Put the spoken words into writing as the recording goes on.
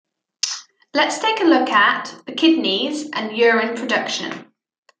Let's take a look at the kidneys and urine production.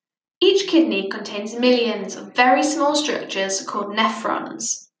 Each kidney contains millions of very small structures called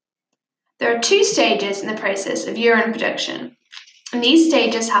nephrons. There are two stages in the process of urine production, and these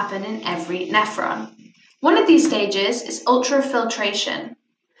stages happen in every nephron. One of these stages is ultrafiltration.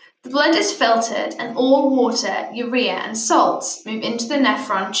 The blood is filtered and all water, urea, and salts move into the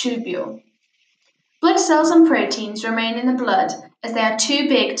nephron tubule. Blood cells and proteins remain in the blood as they are too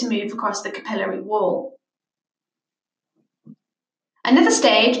big to move across the capillary wall. Another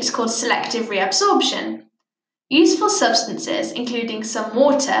stage is called selective reabsorption. Useful substances, including some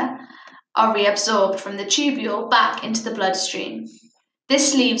water, are reabsorbed from the tubule back into the bloodstream.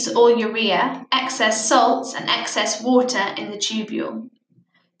 This leaves all urea, excess salts, and excess water in the tubule.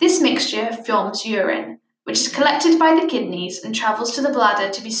 This mixture forms urine, which is collected by the kidneys and travels to the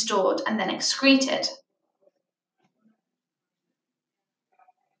bladder to be stored and then excreted.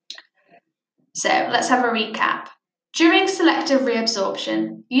 So let's have a recap. During selective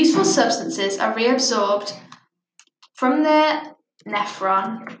reabsorption, useful substances are reabsorbed from the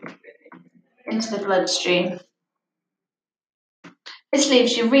nephron into the bloodstream. This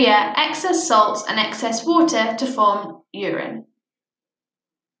leaves urea, excess salts, and excess water to form urine.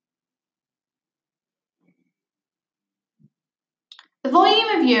 The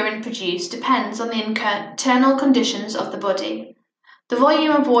volume of urine produced depends on the internal conditions of the body. The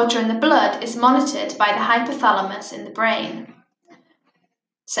volume of water in the blood is monitored by the hypothalamus in the brain.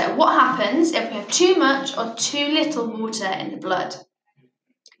 So what happens if we have too much or too little water in the blood?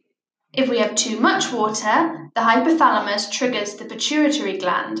 If we have too much water, the hypothalamus triggers the pituitary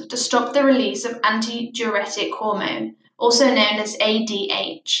gland to stop the release of antidiuretic hormone, also known as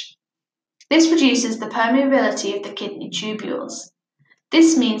ADH. This reduces the permeability of the kidney tubules.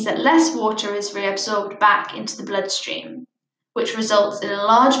 This means that less water is reabsorbed back into the bloodstream, which results in a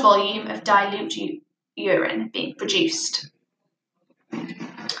large volume of dilute urine being produced.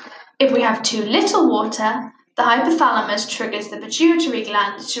 If we have too little water, the hypothalamus triggers the pituitary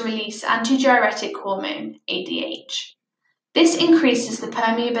gland to release antidiuretic hormone, ADH. This increases the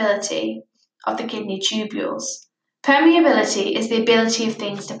permeability of the kidney tubules. Permeability is the ability of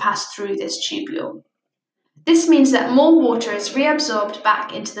things to pass through this tubule. This means that more water is reabsorbed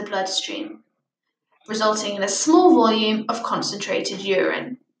back into the bloodstream, resulting in a small volume of concentrated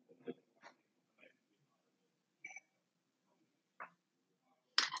urine.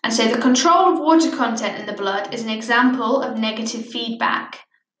 And so the control of water content in the blood is an example of negative feedback.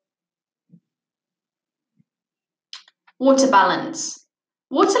 Water balance.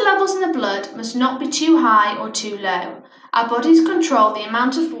 Water levels in the blood must not be too high or too low. Our bodies control the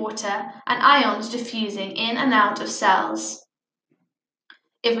amount of water and ions diffusing in and out of cells.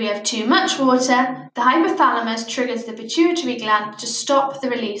 If we have too much water, the hypothalamus triggers the pituitary gland to stop the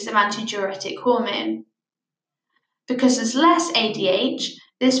release of antidiuretic hormone. Because there's less ADH,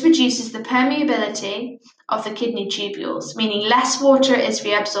 this reduces the permeability of the kidney tubules, meaning less water is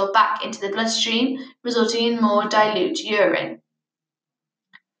reabsorbed back into the bloodstream, resulting in more dilute urine.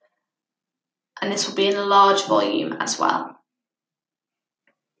 And this will be in a large volume as well.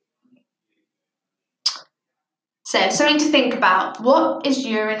 So, something to think about. What is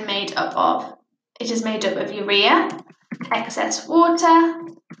urine made up of? It is made up of urea, excess water,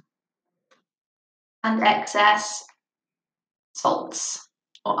 and excess salts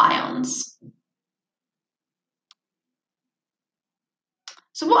or ions.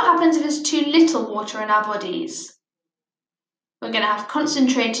 So what happens if there's too little water in our bodies? We're going to have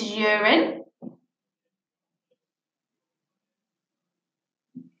concentrated urine.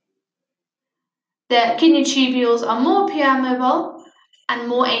 The kidney tubules are more permeable and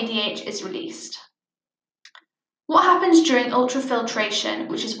more ADH is released. What happens during ultrafiltration,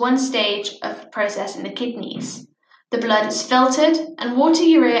 which is one stage of process in the kidneys? The blood is filtered and water,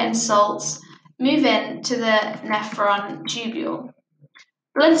 urea, and salts move into the nephron tubule.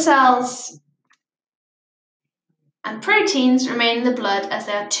 Blood cells and proteins remain in the blood as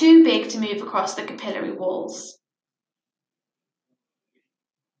they are too big to move across the capillary walls.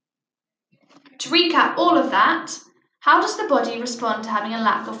 To recap all of that, how does the body respond to having a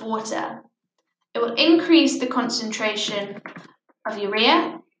lack of water? It will increase the concentration of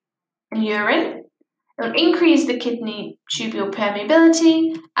urea and urine. It will increase the kidney tubule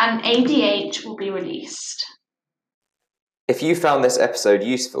permeability and ADH will be released. If you found this episode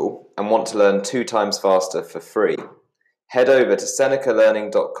useful and want to learn 2 times faster for free, head over to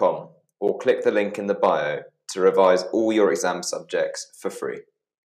senecalearning.com or click the link in the bio to revise all your exam subjects for free.